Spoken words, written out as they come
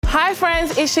Hi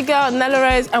friends, it's your girl Nella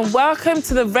Rose and welcome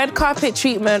to the red carpet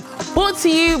treatment brought to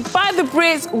you by the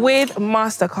Brits with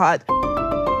MasterCard.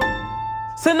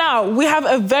 So now we have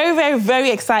a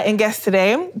very exciting guest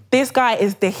today. This guy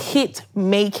is the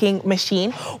hit-making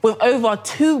machine with over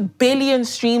 2 billion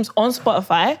streams on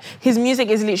Spotify. His music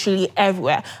is literally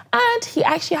everywhere. And he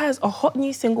actually has a hot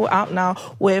new single out now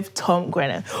with Tom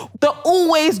Grennan. The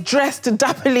always dressed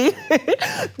dapperly,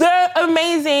 the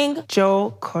amazing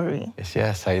Joe Corry.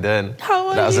 Yes, how you doing? How are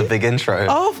you? That was a big intro.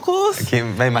 Oh, of course. It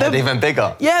made my head even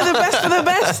bigger. Yeah, the best of the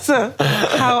best.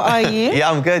 How are you?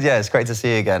 Yeah, I'm good, yeah. It's great to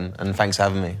see you again, and thanks for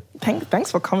having me. Thanks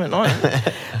for coming on.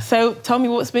 So tell me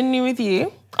what's been new with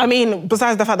you? I mean,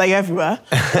 besides the fact that you're everywhere,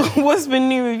 what's been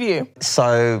new with you?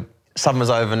 So, summer's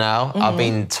over now. I've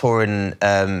been touring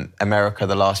America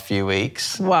the last few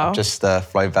weeks. Wow. I've just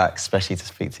flew back, especially to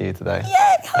speak to you today.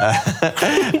 Yeah.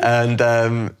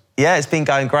 Yeah, it's been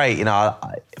going great. You know,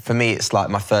 for me, it's like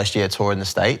my first year touring the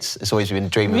States. It's always been a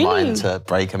dream of mine to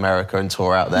break America and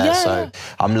tour out there. Yeah. So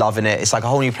I'm loving it. It's like a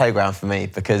whole new playground for me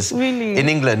because in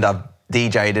England, I've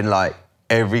DJ'd in like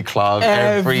every club,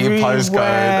 every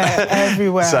postcode.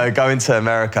 Everywhere. So going to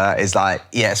America is like,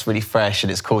 yeah, it's really fresh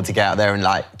and it's cool to get out there and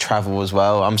like travel as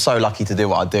well. I'm so lucky to do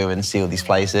what I do and see all these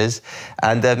places.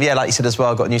 And yeah, like you said as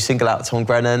well, I got a new single out with Tom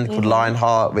Grennan called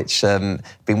Lionheart, which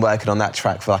been working on that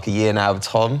track for like a year now with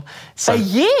Tom. So, a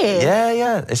year?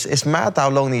 Yeah. It's mad how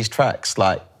long these tracks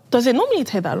like. Does it normally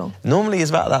take that long? Normally it's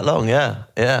about that long, yeah.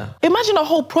 Imagine a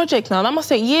whole project now. That must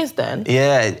take years then.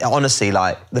 Yeah, honestly,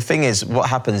 like, the thing is, what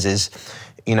happens is,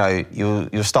 you know,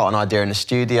 you'll start an idea in the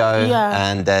studio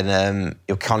and then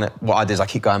you'll kind of, what I do is I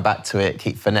keep going back to it,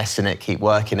 keep finessing it, keep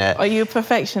working it. Are you a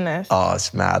perfectionist? Oh,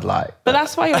 it's mad, like. But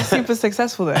that's why you're super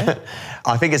successful though.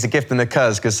 I think it's a gift and a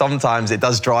curse because sometimes it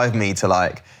does drive me to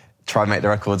like, try and make the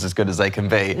records as good as they can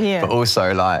be. Yeah. But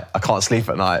also, like, I can't sleep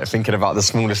at night thinking about the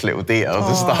smallest little details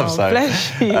and stuff. So,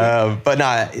 bless you. But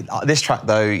no, this track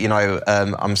though, you know,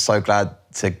 I'm so glad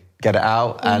to get it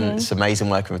out and it's amazing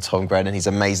working with Tom Grennan. He's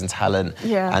amazing talent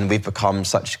and we've become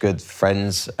such good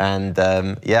friends and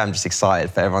yeah, I'm just excited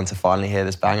for everyone to finally hear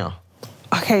this banger.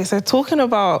 Okay, so talking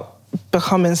about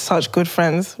becoming such good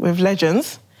friends with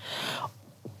legends,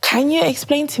 can you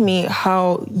explain to me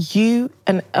how you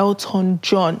and Elton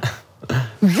John,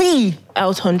 the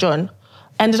Elton John,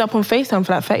 ended up on FaceTime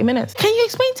for like 30 minutes? Can you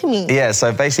explain to me? Yeah,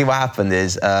 so basically what happened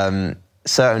is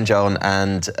Elton John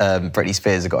and Britney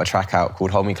Spears have got a track out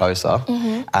called Hold Me Closer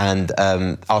and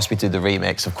asked me to do the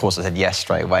remix. Of course, I said yes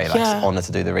straight away, like it's an honour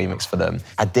to do the remix for them.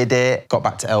 I did it, got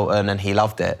back to Elton and he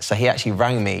loved it. So he actually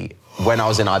rang me when I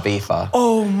was in Ibiza.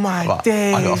 Oh my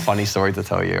days. I got a funny story to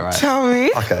tell you, right? Tell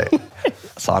me. Okay.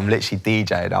 So I'm literally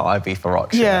DJing at Ibiza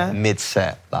Rocks,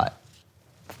 mid-set, like,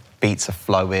 beats are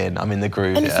flowing, I'm in the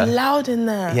groove, and it's loud in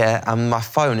there. Yeah, and my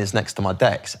phone is next to my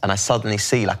decks, and I suddenly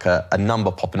see, like, a number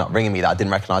popping up, ringing me that I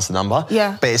didn't recognise the number.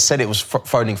 Yeah. But it said it was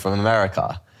phoning from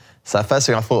America. So the first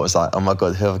thing I thought was like, oh my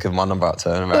God, who have I given my number out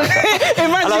to in America?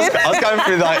 Imagine. And I was going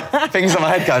through, like, things in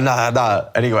my head going,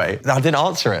 no. Anyway, I didn't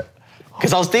answer it.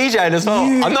 Because I was DJing as well.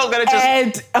 I'm not going to just...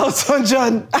 Ed Elton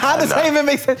John. How does that even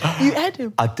make sense? You ed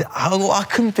him. I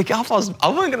couldn't pick it up. I wasn't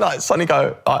going to like suddenly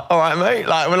go, all right, mate,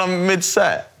 like when I'm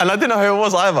mid-set. And I didn't know who it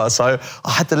was either, so I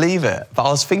had to leave it. But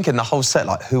I was thinking the whole set,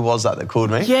 like, who was that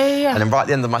called me? Yeah. And then right at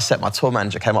the end of my set, my tour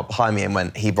manager came up behind me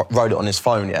and he wrote it on his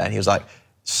phone, and he was like,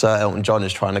 Sir Elton John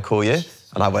is trying to call you.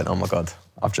 And I went, oh my God,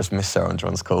 I've just missed Sir Elton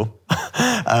John's call.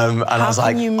 And I was like,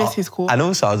 how can you miss his call? And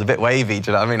also I was a bit wavy,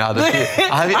 do you know what I mean? I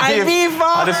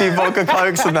had a few vodka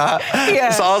cokes and that.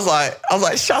 So I was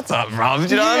like, shut up, bruv,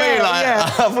 do you know what I mean? Like, I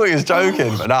thought he was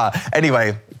joking, but nah.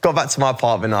 Anyway, got back to my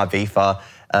apartment in Ibiza.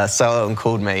 Sir Elton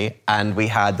called me and we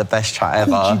had the best chat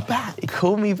ever. Called you back? He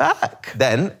called me back.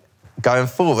 Then, going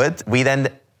forward, we then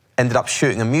ended up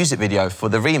shooting a music video for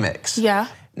the remix. Yeah.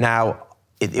 Now,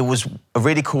 it was a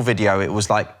really cool video. It was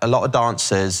like a lot of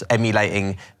dancers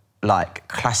emulating like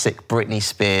classic Britney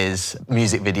Spears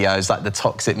music videos, like the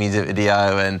Toxic music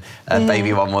video and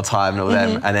Baby One More Time and all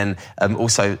them. And then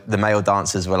also the male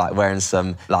dancers were like wearing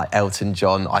some like Elton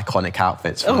John iconic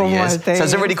outfits from the years. So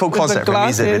it's a really cool concept for a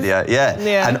music video.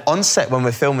 Yeah. And on set when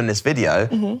we're filming this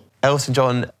video, Elton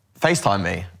John FaceTimed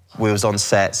me. We was on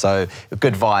set, so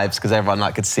good vibes because everyone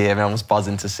like could see him, everyone was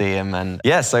buzzing to see him. And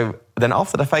yeah, so then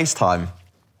after the FaceTime,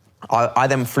 I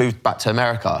then flew back to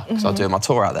America because I was doing my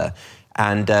tour out there.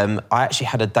 And I actually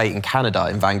had a date in Canada,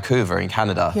 in Vancouver, in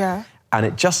Canada. Yeah. And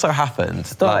it just so happened,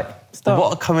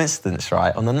 what a coincidence,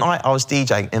 right? On the night I was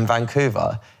DJing in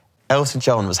Vancouver, Elton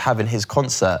John was having his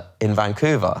concert in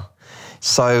Vancouver.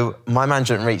 So my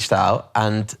management reached out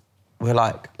and we're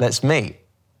like, let's meet.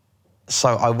 So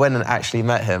I went and actually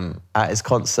met him at his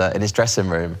concert in his dressing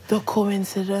room. The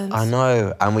coincidence. I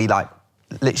know. And we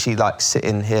literally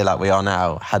sitting here like we are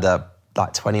now, had a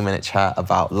 20-minute chat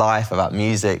about life, about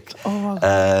music. Oh my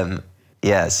God.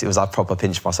 Yes, it was a proper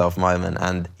pinch myself moment.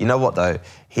 And you know what though?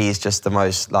 He's just the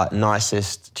most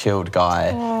nicest, chilled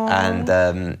guy. Aww.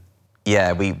 And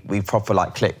yeah, we proper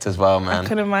clicked as well, man. I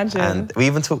can imagine. And we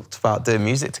even talked about doing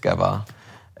music together.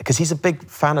 Because he's a big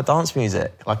fan of dance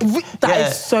music. That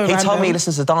is so He told random. me he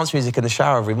listens to dance music in the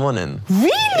shower every morning. Really?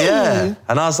 Yeah.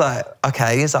 And I was like,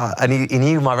 okay. He's like, and he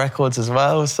knew my records as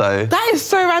well, so... That is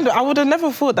so random. I would have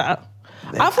never thought that.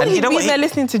 I thought he'd be there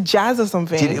listening to jazz or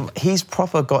something. He's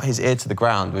proper got his ear to the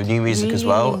ground with new music as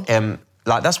well.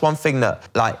 That's one thing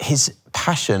that, his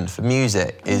passion for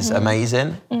music is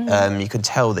amazing. You can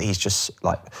tell that he's just,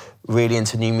 really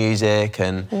into new music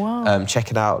and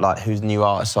checking out, whose new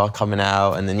artists are coming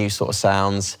out and the new sort of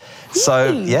sounds. Really?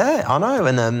 So, yeah, I know.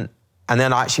 And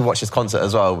then I actually watched his concert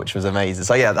as well, which was amazing.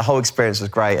 So, yeah, the whole experience was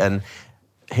great. And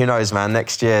who knows, man,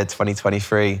 next year,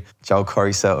 2023, Joel,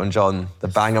 Corry, Selton John, the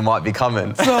banger might be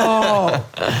coming. Oh,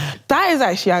 that is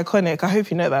actually iconic. I hope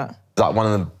you know that. One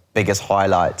of the biggest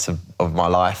highlights of my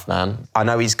life, man. I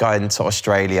know he's going to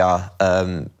Australia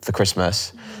for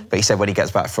Christmas, but he said when he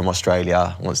gets back from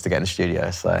Australia, he wants to get in the studio,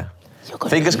 so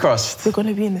fingers crossed. We're going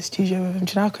to be in the studio with him.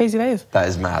 Do you know how crazy that is? That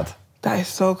is mad. That is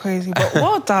so crazy, but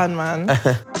well done, man.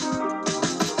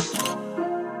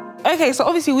 Okay, so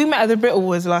obviously we met at the Brit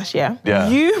Awards last year. Yeah.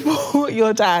 You brought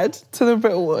your dad to the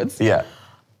Brit Awards. Yeah.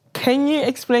 Can you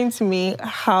explain to me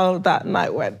how that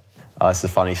night went? Oh, it's a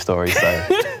funny story, so...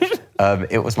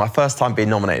 it was my first time being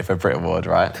nominated for a Brit Award,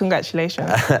 right? Congratulations.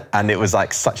 And it was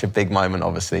such a big moment,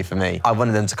 obviously, for me. I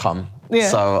wanted them to come. Yeah.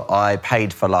 So I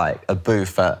paid for a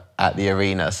booth at the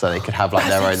arena so they could have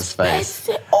their own space.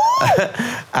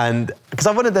 Oh. And because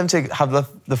I wanted them to have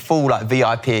the full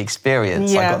VIP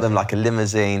experience. Yeah. I got them a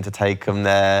limousine to take them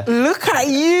there. Look at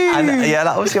you. And yeah,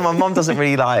 obviously my mum doesn't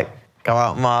really go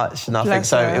out much, nothing. Bless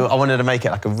So her. I wanted to make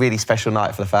it a really special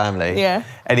night for the family. Yeah.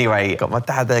 Anyway, got my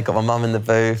dad there, got my mum in the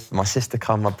booth, my sister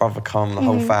come, my brother come, the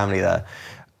whole family there.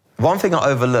 One thing I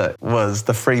overlooked was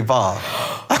the free bar.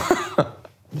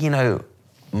 You know,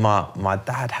 my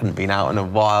dad hadn't been out in a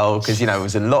while because it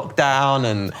was in lockdown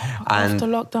and After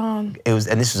lockdown. it was,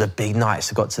 and this was a big night.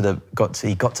 So he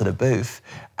got to the booth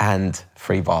and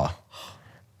free bar,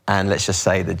 and let's just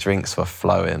say the drinks were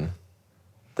flowing.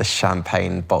 The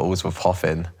champagne bottles were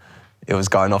popping. It was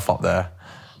going off up there.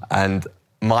 And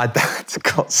my dad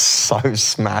got so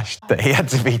smashed that he had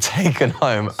to be taken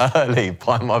home early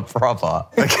by my brother.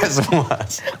 It gets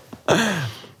worse.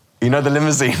 You know the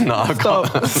limousine that I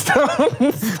got? Stop.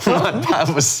 My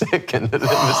dad was sick in the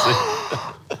limousine.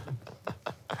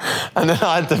 And then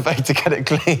I had to pay to get it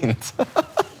cleaned.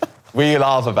 We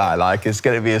laugh about it, it's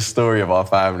going to be a story of our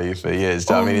family for years.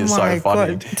 Do you know what I mean? It's so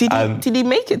funny. Did he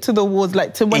make it to the awards,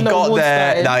 to when the awards He got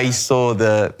there, started? no, he saw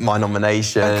my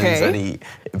nominations, Okay.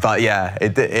 but yeah,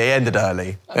 it ended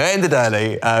early.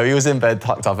 He was in bed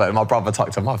tucked up, and my brother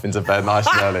tucked him up into bed nice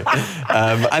and early.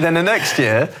 And then the next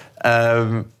year,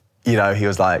 he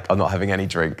was like, I'm not having any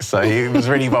drinks. So he was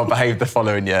really well behaved the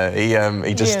following year.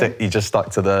 He just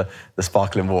stuck to the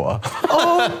sparkling water.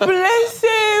 Oh, bless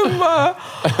him.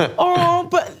 Oh,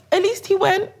 but at least he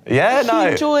went. Yeah,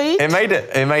 he enjoyed. It made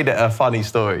it a funny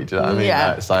story. Do you know what I mean?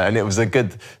 Yeah. And it was a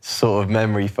good sort of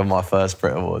memory for my first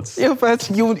Brit Awards. Your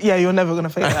first, you're never gonna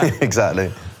forget that.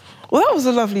 Exactly. Well, that was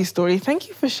a lovely story. Thank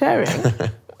you for sharing.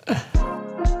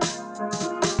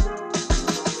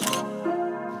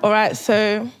 All right,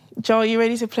 so Joel, you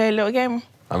ready to play a little game?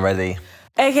 I'm ready.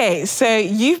 Okay, so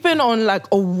you've been on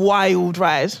a wild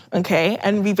ride, okay?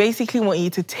 And we basically want you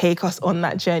to take us on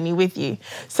that journey with you.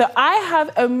 So I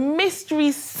have a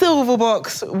mystery silver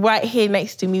box right here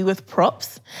next to me with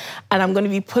props. And I'm gonna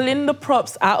be pulling the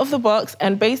props out of the box.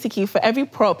 And basically for every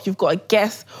prop, you've got to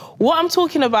guess what I'm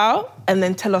talking about and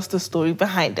then tell us the story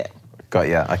behind it. Got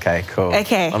ya, okay, cool.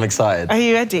 Okay. I'm excited. Are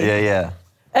you ready? Yeah.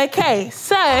 Okay,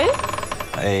 so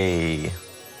Hey.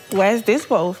 where's this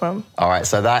bottle from? All right,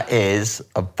 so that is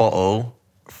a bottle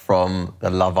from the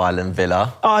Love Island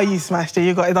villa. Oh, you smashed it.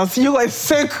 You got it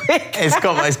so quick. It's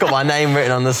got my name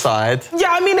written on the side.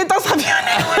 Yeah, I mean, it does have your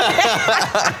name on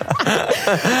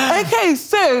it. Okay,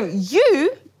 so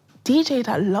you DJ'd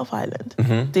at Love Island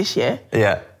this year.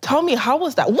 Yeah. Tell me, how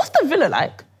was that? What's the villa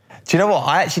like? Do you know what?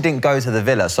 I actually didn't go to the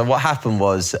villa. So what happened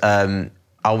was I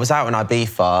was out in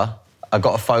Ibiza. I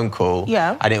got a phone call.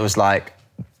 Yeah. And it was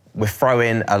we're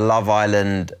throwing a Love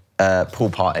Island pool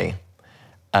party.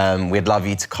 We'd love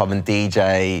you to come and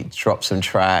DJ, drop some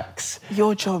tracks.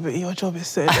 Your job is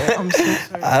so lit. I'm so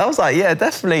sorry. And I was like, yeah,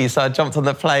 definitely. So I jumped on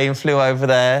the plane, flew over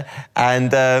there,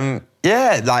 and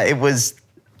yeah, like it was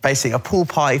basically a pool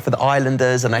party for the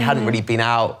Islanders, and they hadn't really been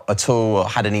out at all or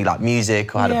had any like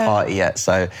music or had a party yet.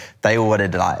 So they all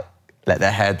wanted to like let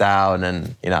their hair down,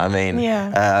 and you know what I mean?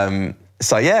 Yeah.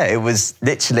 So yeah, it was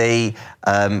literally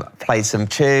played some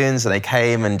tunes, and they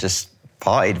came and just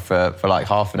partied for like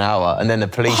half an hour, and then the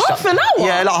police Half an hour?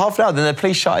 Yeah, like half an hour. Then the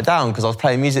police shut it down because I was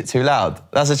playing music too loud.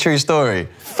 That's a true story.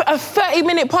 A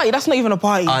 30-minute party, that's not even a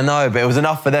party. I know, but it was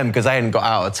enough for them because they hadn't got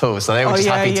out at all, so they were just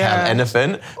happy to have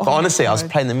anything. But honestly, I was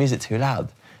playing the music too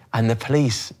loud, and the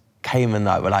police came and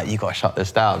like, were like, you got to shut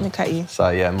this down. Look at you. So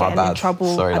yeah, my bad. In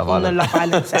trouble. Sorry, Love Island. On the Love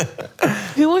Island set.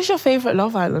 Who was your favourite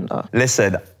Love Islander?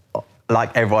 Listen,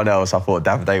 like everyone else, I thought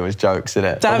Davide was jokes,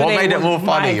 innit? But what made it more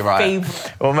funny, right?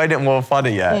 What made it more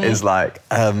funny, is like,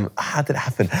 how did it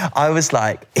happen? I was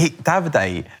like,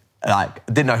 Davide, like,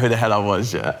 didn't know who the hell I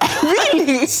was yet.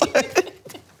 Really?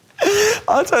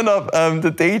 I turned up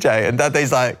the DJ, and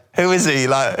Davide's like, who is he?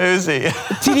 Like, who is he?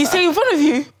 Did he say in front of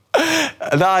you?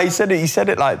 No, he said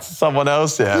it like to someone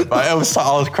else, yeah. But I was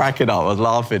cracking up, I was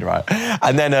laughing, right?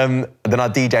 And then I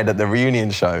DJ'd at the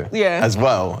reunion show as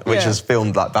well, which was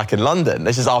filmed like back in London.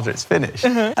 This is after it's finished.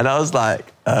 And I was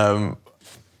like, then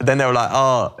they were like,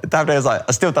 oh, Davide was like,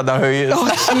 I still don't know who he is. Oh,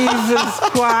 Jesus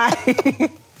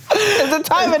Christ. There's a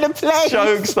time and a place.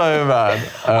 Jokes though, man.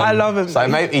 I love him. So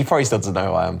maybe he probably still doesn't know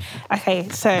who I am. Okay,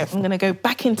 so I'm going to go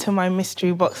back into my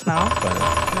mystery box now, and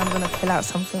I'm going to pull out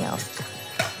something else.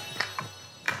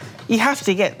 You have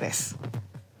to get this.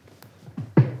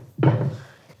 Okay,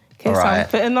 so I'm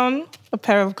putting on a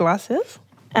pair of glasses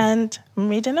and I'm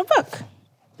reading a book.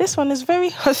 This one is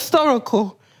very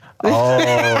historical. Oh, you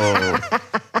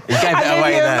gave it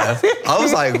away there. I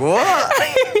was like, what?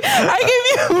 I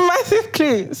gave you a massive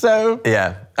clue, so...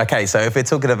 Yeah, okay, so if we're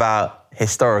talking about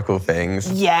historical things...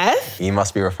 Yes. You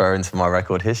must be referring to my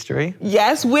record history.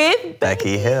 Yes, with...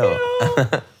 Becky Hill.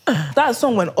 That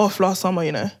song went off last summer,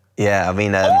 you know. Yeah, I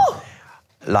mean,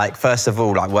 like, first of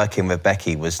all, like, working with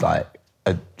Becky was, like,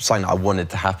 something that I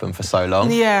wanted to happen for so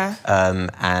long. Yeah.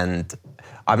 And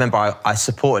I remember I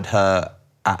supported her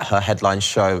at her headline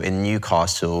show in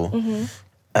Newcastle.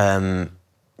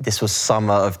 This was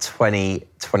summer of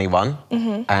 2021,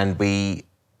 and we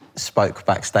spoke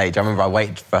backstage. I remember I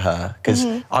waited for her, because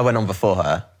I went on before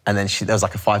her, and then there was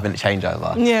like a 5-minute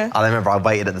changeover. Yeah. And I remember I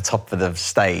waited at the top of the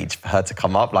stage for her to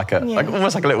come up, like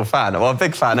almost like a little fan. Well, a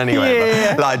big fan anyway,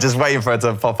 but like just waiting for her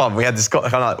to pop up. We had this kind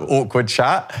of like awkward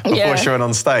chat before she went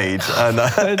on stage. And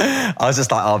I was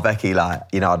just like, oh, Becky, like,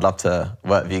 you know, I'd love to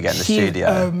work with you again in the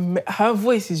studio. Her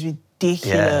voice is ridiculous.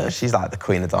 Yeah, she's like the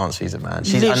queen of dance music, man. And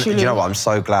do you know what? I'm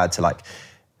so glad to like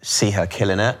see her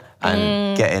killing it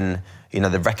and getting, you know,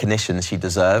 the recognition she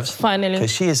deserves. Finally.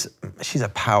 Because she's a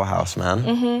powerhouse,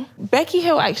 man. Becky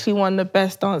Hill actually won the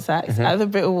Best Dance Act at the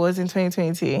Brit Awards in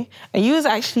 2022. And you was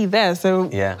actually there, so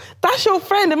that's your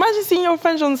friend. Imagine seeing your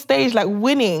friend on stage, like,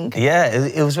 winning. Yeah,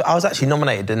 it was. I was actually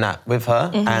nominated in that with her.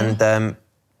 And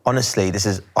honestly,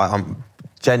 I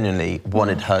genuinely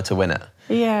wanted her to win it.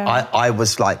 Yeah. I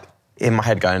was like, in my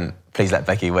head going, please let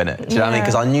Becky win it. Do you know what I mean?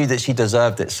 Because I knew that she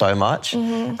deserved it so much.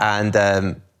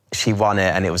 And she won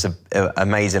it, and it was an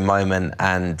amazing moment,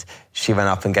 and she went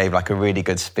up and gave like a really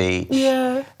good speech.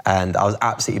 Yeah. And I was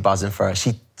absolutely buzzing for her.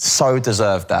 She so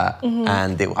deserved that.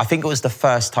 And I think it was the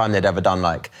first time they'd ever done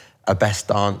like a Best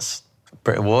Dance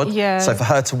Brit Award. Yeah. So for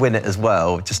her to win it as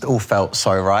well, it just all felt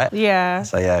so right. Yeah.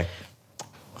 So yeah.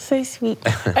 So sweet.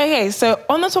 Okay, so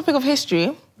on the topic of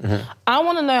history, I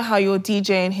want to know how your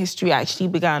DJing history actually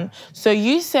began. So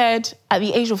you said at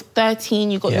the age of 13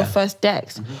 you got your first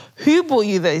decks. Who bought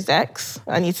you those decks?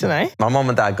 I need to know. My mum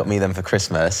and dad got me them for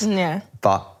Christmas. Yeah.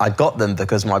 But I got them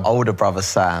because my older brother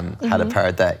Sam had a pair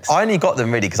of decks. I only got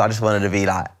them really because I just wanted to be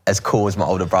like as cool as my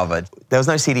older brother. There was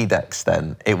no CD decks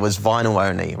then. It was vinyl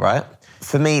only, right?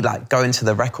 For me, like going to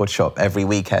the record shop every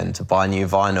weekend to buy new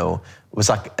vinyl was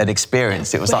like an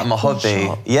experience. It was like my hobby.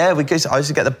 Yeah, I used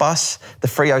to get the bus, the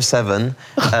 307,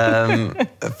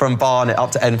 from Barnet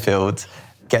up to Enfield,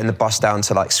 getting the bus down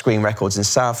to like Screen Records in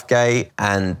Southgate,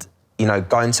 and you know,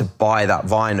 going to buy that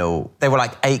vinyl. They were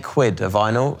like £8 a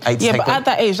vinyl, 8 to 10 but quid. at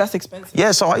that age, that's expensive.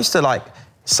 Yeah, so I used to like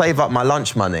save up my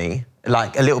lunch money,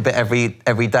 like a little bit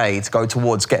every day to go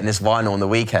towards getting this vinyl on the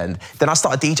weekend. Then I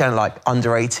started DJing like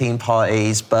under 18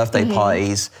 parties, birthday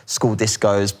parties, school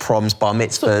discos, proms, bar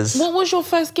mitzvahs. So what was your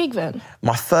first gig then?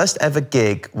 My first ever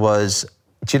gig was,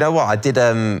 do you know what? I did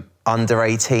under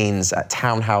 18s at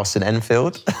Townhouse in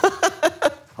Enfield.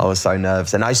 I was so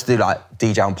nervous. And I used to do like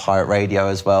DJ on pirate radio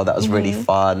as well. That was really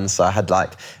fun. So I had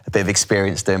like a bit of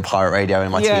experience doing pirate radio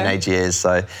in my teenage years.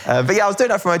 So, but yeah, I was doing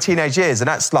that for my teenage years. And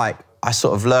that's like, I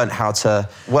sort of learned how to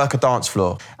work a dance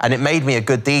floor. And it made me a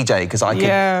good DJ because I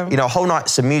could, you know, whole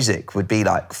nights of music would be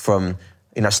like from,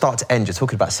 you know, start to end, you're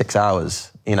talking about 6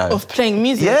 hours, you know. Of playing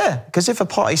music? Yeah, because if a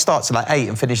party starts at like 8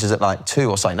 and finishes at like 2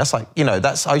 or something, that's like, you know,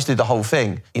 I used to do the whole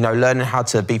thing. You know, learning how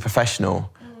to be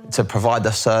professional, to provide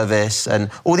the service, and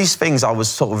all these things I was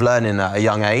sort of learning at a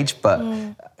young age, but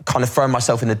kind of throwing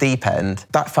myself in the deep end.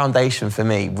 That foundation for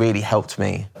me really helped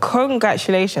me.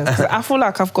 Congratulations. I feel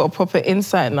like I've got a proper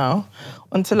insight now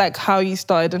onto like how you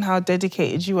started and how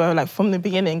dedicated you were like from the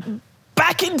beginning.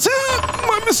 Back into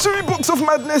my mystery box of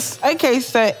madness. Okay,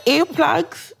 so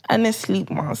earplugs and a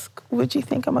sleep mask. Where do you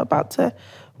think I'm about to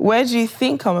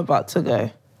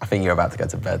go? I think you're about to go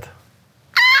to bed.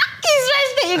 He's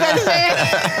resting, you're going to say.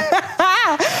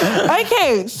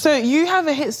 Okay, so you have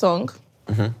a hit song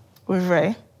with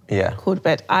Ray called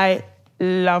Bed. I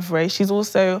love Ray. She's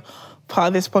also part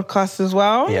of this podcast as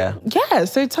well. Yeah. Yeah,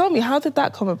 so tell me, how did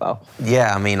that come about?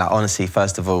 Yeah, I mean, like, honestly,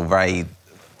 first of all, Ray,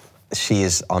 she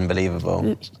is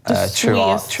unbelievable. True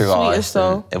artist.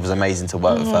 It was amazing to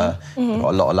work with her. I've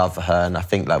got a lot of love for her, and I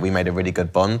think like we made a really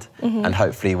good bond. And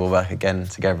hopefully we'll work again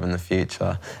together in the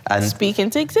future. And speak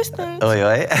into existence. Oi,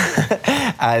 oi.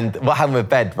 And what happened with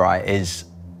Bed, right, is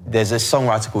there's a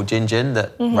songwriter called Jin Jin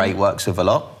that Ray works with a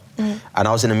lot. And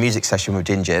I was in a music session with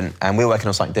Jin Jin, and we were working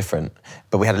on something different,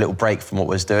 but we had a little break from what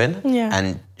we was doing.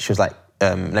 And she was like,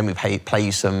 let me play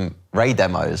you some Ray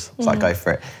demos. So I go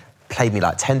for it. Played me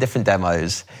like 10 different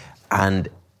demos, and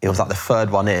it was like the third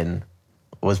one in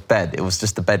was Bed. It was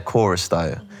just the Bed chorus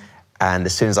though. And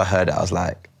as soon as I heard it, I was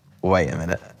like, wait a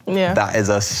minute. That is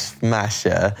a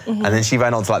smasher. And then she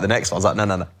went on to like the next one. I was like,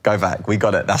 no, go back. We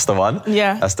got it. That's the one.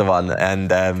 That's the one.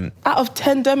 And out of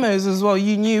 10 demos as well,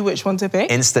 you knew which one to pick?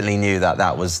 Instantly knew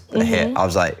that was a hit. I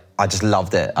was like, I just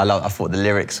loved it. I thought the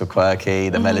lyrics were quirky,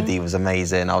 the melody was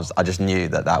amazing. I just knew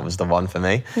that was the one for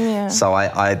me. So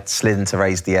I slid into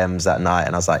Ray's DMs that night,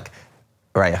 and I was like,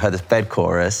 Ray, I heard this Bed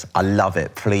chorus. I love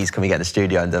it. Please, can we get in the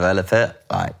studio and develop it?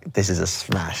 Like, this is a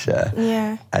smasher.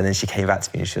 And then she came back to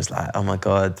me and she was like, oh my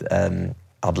God,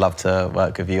 I'd love to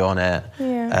work with you on it.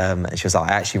 And she was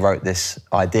like, I actually wrote this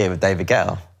idea with David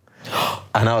Guetta.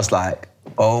 And I was like,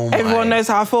 oh my. Everyone knows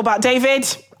how I feel about David.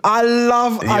 I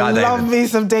love me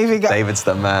some David Guetta. David's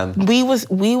the man. We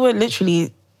were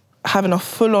literally having a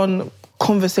full-on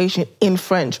conversation in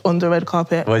French on the red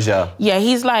carpet. Was ya? Yeah,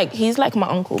 he's like my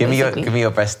uncle. Give me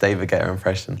your best David Guetta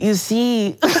impression. You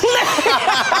see,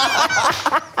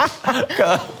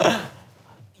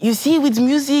 with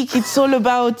music, it's all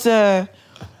about.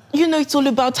 It's all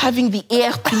about having the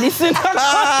ear to listen.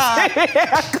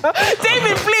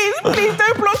 David, please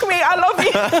don't block me. I love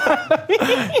you.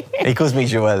 He calls me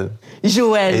Joel. It's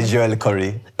Joel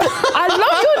Corry. I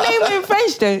love your name in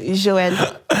French though, Joel.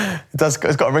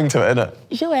 It's got a ring to it, innit?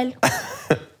 Joel.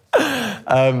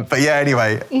 But yeah,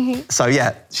 anyway. So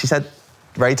yeah, she said,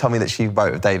 Ray told me that she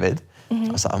wrote with David. I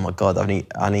was like, oh my God, I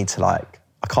need to like,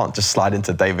 I can't just slide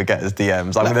into David Guetta's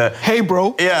DMs. I'm gonna, hey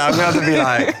bro. Yeah, I'm gonna have to be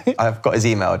like, I've got his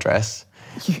email address.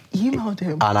 You emailed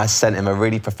him? And I sent him a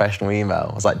really professional email.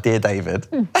 I was like, dear David.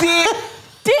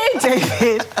 Dear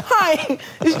David, hi,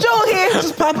 it's Joel here,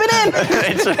 just popping in.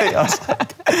 Literally, I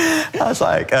was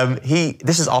like,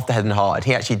 this is after Head and Heart, and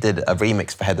he actually did a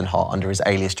remix for Head and Heart under his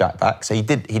alias Jack Back. So he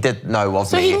did know of me.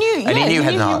 So he knew, and he knew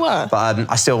Head and you were. Heart.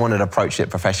 But I still wanted to approach it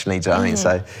professionally, do you know what I mean?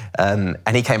 So, and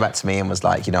he came back to me and was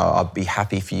like, I'd be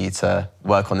happy for you to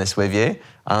work on this with you. And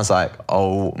I was like,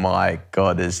 oh my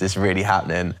God, is this really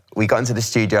happening? We got into the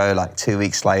studio like 2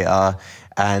 weeks later,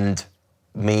 and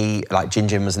me, like Jin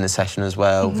Jin was in the session as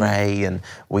well, Ray, and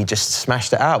we just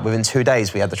smashed it out. Within 2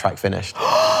 days, we had the track finished.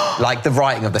 Like the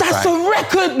writing of the track. That's a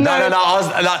record, No, I was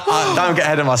like, don't get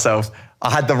ahead of myself.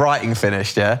 I had the writing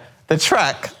finished, yeah? The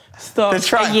track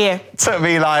a year. Took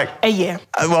me like... A year.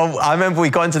 Well, I remember we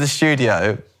got into the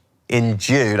studio in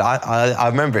June. I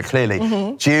remember it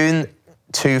clearly. June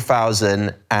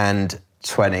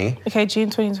 2020. Okay, June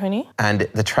 2020. And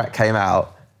the track came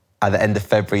out at the end of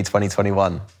February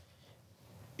 2021.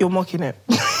 You're mocking it.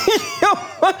 Why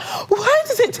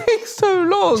does it take so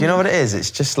long? Do you know what it is?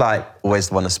 It's just like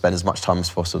always want to spend as much time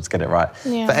as possible to get it right.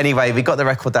 Yeah. But anyway, we got the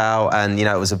record out, and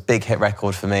it was a big hit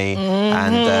record for me,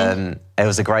 and it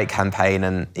was a great campaign,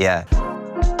 and yeah.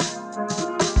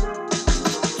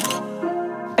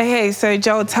 Okay, so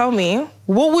Joel, tell me,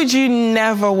 what would you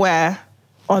never wear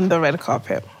on the red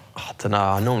carpet? I don't know.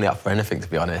 I'm normally up for anything, to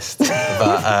be honest.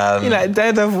 But you're like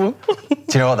Daredevil. do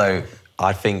you know what though?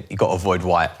 I think you got to avoid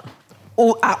white.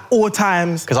 at all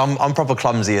times. Because I'm proper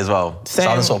clumsy as well. Same.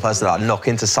 So I'm the sort of person that knock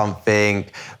into something,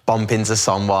 bump into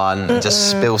someone, and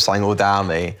just spill something all down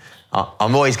me.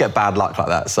 I'm always get bad luck like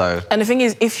that, so. And the thing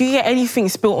is, if you get anything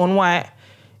spilt on white,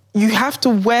 you have to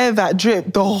wear that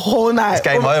drip the whole night. It's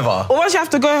game over. Or else you have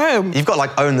to go home. You've got to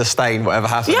like own the stain, whatever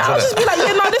happens. Yeah, I'll just be like,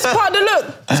 yeah, no, this is part of the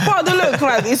look. It's part of the look.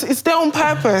 Like, it's there on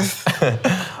purpose.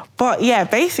 But yeah,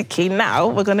 basically now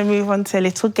we're gonna move on to a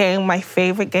little game. My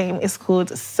favorite game is called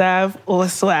Serve or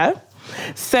Swerve.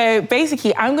 So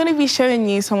basically, I'm gonna be showing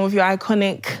you some of your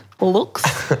iconic looks.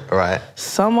 Right.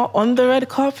 Some are on the red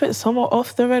carpet, some are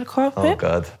off the red carpet. Oh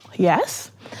God.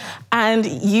 Yes. And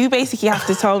you basically have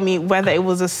to tell me whether it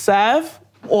was a serve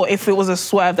or if it was a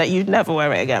swerve that you'd never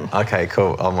wear it again. Okay,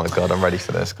 cool. Oh my God, I'm ready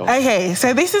for this. Go on. Okay,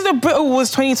 so this is the Brit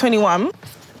Awards 2021.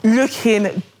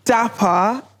 Looking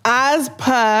dapper as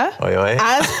per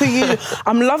usual.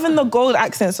 I'm loving the gold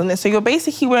accents on this. So you're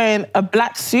basically wearing a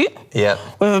black suit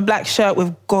with a black shirt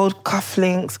with gold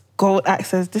cufflinks, gold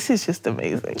accents. This is just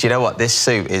amazing. Do you know what? This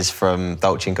suit is from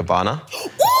Dolce & Gabbana.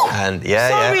 And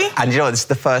Sorry. And you know what? This is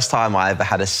the first time I ever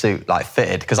had a suit like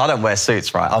fitted, because I don't wear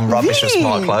suits, right? I'm rubbish with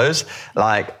smart clothes.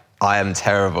 Like, I am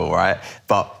terrible, right?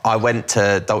 But I went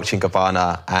to Dolce &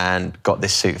 Gabbana and got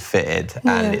this suit fitted,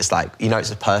 and it's like, you know,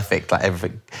 it's perfect, like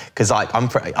everything. Because like I'm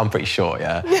pretty short,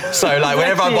 yeah. So like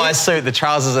whenever I buy a suit, the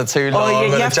trousers are too long,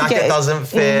 and the jacket doesn't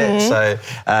fit. So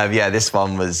yeah, this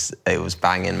one was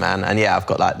banging, man. And yeah, I've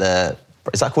got like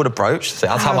is that called a brooch? So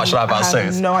that's how much I know about suits. I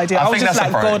have no idea. I was just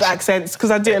like gold accents because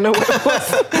I didn't know what it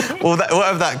was. Well,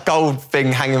 whatever that gold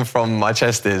thing hanging from my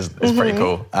chest is pretty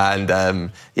cool. And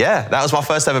yeah, that was my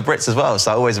first ever Brits as well,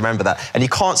 so I always remember that. And you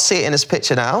can't see it in this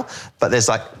picture now, but there's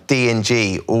like D and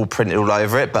G all printed all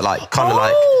over it, but like kind of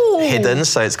like hidden,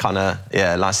 so it's kind of,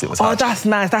 yeah, nice little touch. Oh, that's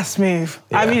nice, that's smooth.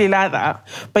 Yeah. I really like that.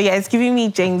 But yeah, it's giving me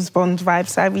James Bond vibes,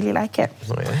 so I really like it.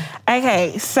 Oh, yeah.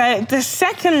 Okay, so the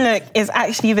second look is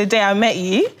actually the day I met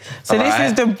you. So this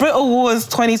is the Brit Awards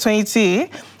 2022.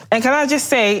 And can I just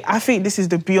say, I think this is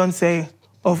the Beyonce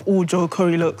of all Joe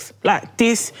Corry looks. Like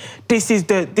this is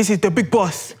the big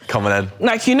boss. Come on then.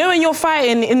 Like, you know when you're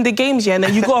fighting in the games, yeah, and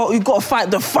then you got to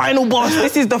fight the final boss.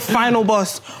 This is the final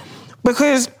boss.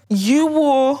 Because you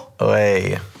wore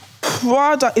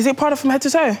Prada. Is it Prada from head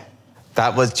to toe?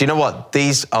 That was, do you know what?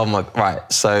 These, oh my, right,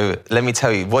 so let me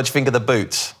tell you, what do you think of the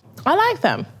boots? I like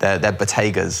them. They're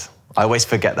Bottegas. I always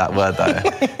forget that word though.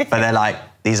 But they're like,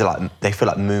 these are like, they feel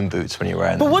like moon boots when you're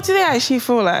wearing them. But what do they actually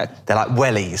feel like? They're like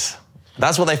wellies.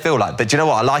 That's what they feel like. But do you know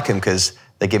what? I like them because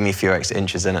they give me a few extra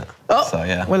inches in it. Oh, so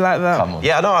yeah. We like that. Come on.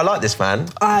 Yeah, no, I like this, man.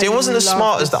 It wasn't as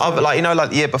smart as the other, like, you know,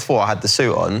 like the year before I had the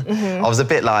suit on, I was a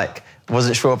bit like,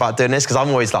 wasn't sure about doing this, because I'm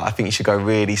always like, I think you should go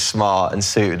really smart and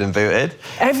suited and booted.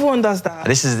 Everyone does that. And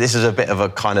this is a bit of a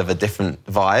kind of a different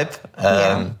vibe.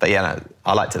 But yeah, no,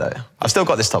 I liked it though. I've still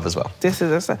got this top as well. This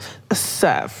is a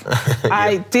serve.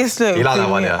 This look. You like that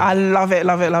one, yeah? I love it,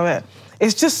 love it, love it.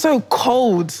 It's just so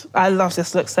cold. I love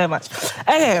this look so much.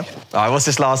 Okay. All right, what's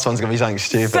this last one's gonna be something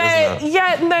stupid, isn't it?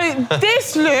 Yeah, no,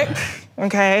 this look,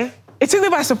 okay, it took me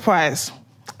by surprise.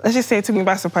 Let's just say it took me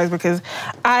by surprise because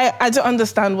I don't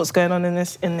understand what's going on in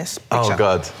this picture. Oh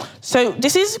God. So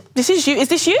this is you. Is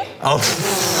this you? Oh.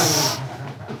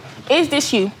 Is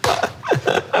this you?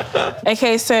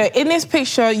 Okay, so in this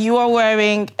picture, you are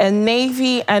wearing a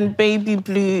navy and baby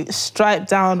blue striped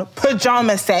down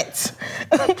pajama set.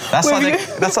 That's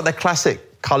like the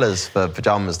classic colours for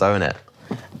pyjamas, though, isn't it?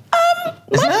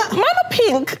 Isn't it? Mine are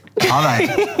pink. Are they?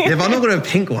 Yeah, but I'm not going to have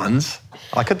pink ones.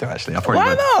 I could do, actually. I probably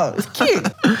would. Why not? It's cute.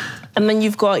 And then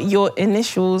you've got your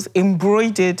initials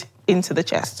embroidered into the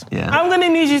chest. Yeah. I'm going to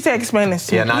need you to explain this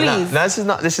to me, please.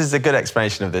 No, this is a good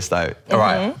explanation of this, though. All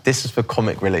right, this is for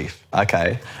comic relief,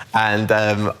 okay? And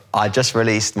I just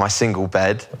released my single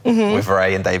Bed with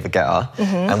Ray and David Guetta,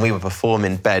 and we were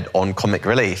performing Bed on Comic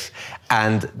Relief.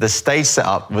 And the stage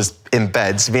setup was in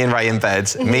beds, me and Ray in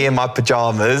beds, me in my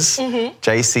pyjamas,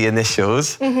 JC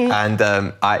initials, and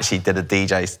I actually did a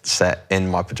DJ set in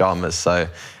my pyjamas, so...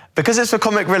 Because it's for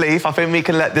comic relief, I think we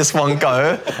can let this one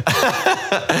go.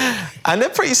 And they're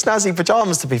pretty snazzy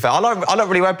pyjamas, to be fair. I don't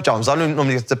really wear pyjamas. I don't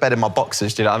normally go to bed in my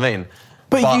boxers, do you know what I mean?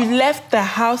 But you left the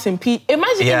house in PJs.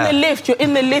 Imagine in the lift, you're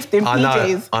in the lift in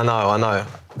PJs. I know.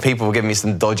 People will give me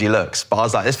some dodgy looks, but I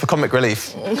was like, it's for comic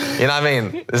relief. You know what I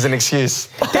mean? There's an excuse.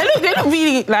 They look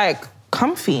really, like,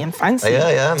 comfy and fancy.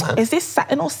 Yeah, man. Is this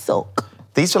satin or silk?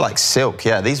 These were like silk,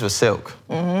 yeah. These were silk.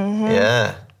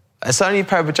 Yeah. It's the only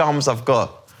pair of pyjamas I've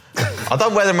got. I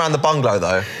don't wear them around the bungalow,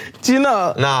 though. Do you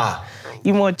not? Nah.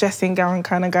 You more dressing gown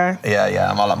kind of guy?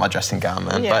 Yeah, I like my dressing gown,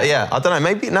 man. Yeah. But yeah, I don't know,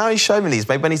 maybe now he's showing me these,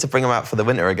 maybe I need to bring them out for the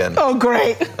winter again. Oh,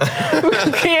 great.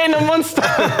 We're creating a monster.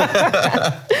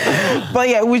 But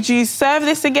yeah, would you serve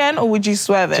this again or would you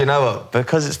swerve it? Do you know what?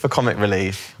 Because it's for comic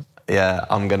relief, yeah,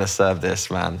 I'm going to serve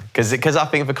this, man. Because I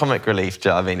think for comic relief, do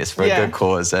you know what I mean? It's for a good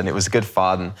cause and it was good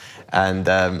fun. And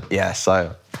yeah,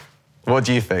 so what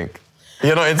do you think?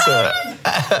 You're not into it?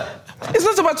 It's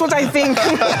not about what I think.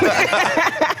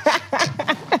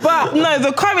 But no,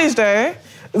 the courage though,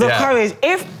 courage.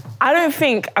 I don't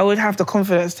think I would have the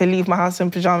confidence to leave my house in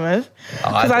pyjamas. They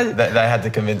had to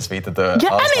convince me to do it.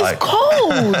 Yeah, and it's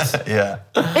cold. Yeah.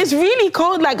 It's really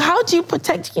cold. Like, how do you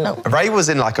protect, you know? Ray was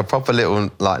in like a proper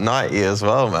little like nightie as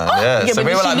well, man. Oh, yeah, so but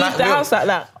we were leave the house like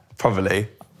that? Probably.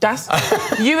 That's,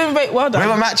 you and Ray, well done. We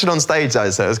were matching on stage though,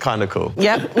 so it was kind of cool.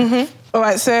 Yep, All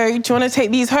right, so do you want to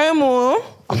take these home or?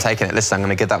 I'm taking it. Listen, I'm going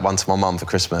to give that one to my mum for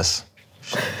Christmas.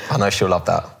 I know she'll love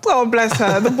that. Oh, bless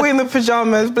her. The boy in the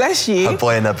pyjamas, bless you. A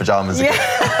boy in her pyjamas again.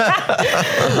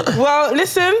 Well,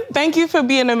 listen, thank you for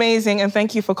being amazing and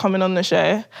thank you for coming on the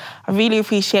show. I really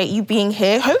appreciate you being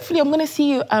here. Hopefully, I'm going to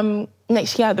see you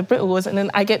next year at the Brit Awards and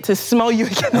then I get to smell you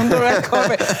again on the red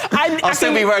carpet. I'll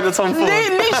still be wearing the Tom Ford.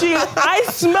 Literally, I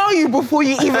smell you before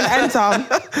you even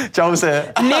enter. Joel's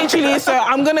here. Literally, so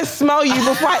I'm going to smell you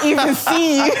before I even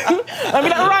see you. I'll be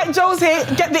like, all right, Joel's here,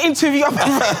 get the interview up.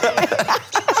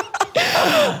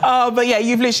 But yeah,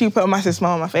 you've literally put a massive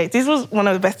smile on my face. This was one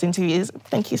of the best interviews.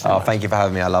 Thank you so much. Thank you for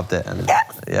having me. I loved it. And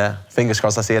yeah, fingers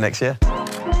crossed I'll see you next year.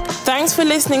 Thanks for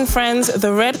listening, friends.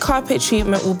 The Red Carpet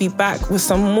Treatment will be back with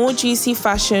some more juicy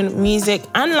fashion, music,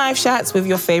 and live chats with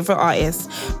your favourite artists.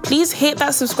 Please hit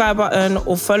that subscribe button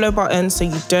or follow button so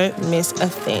you don't miss a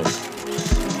thing.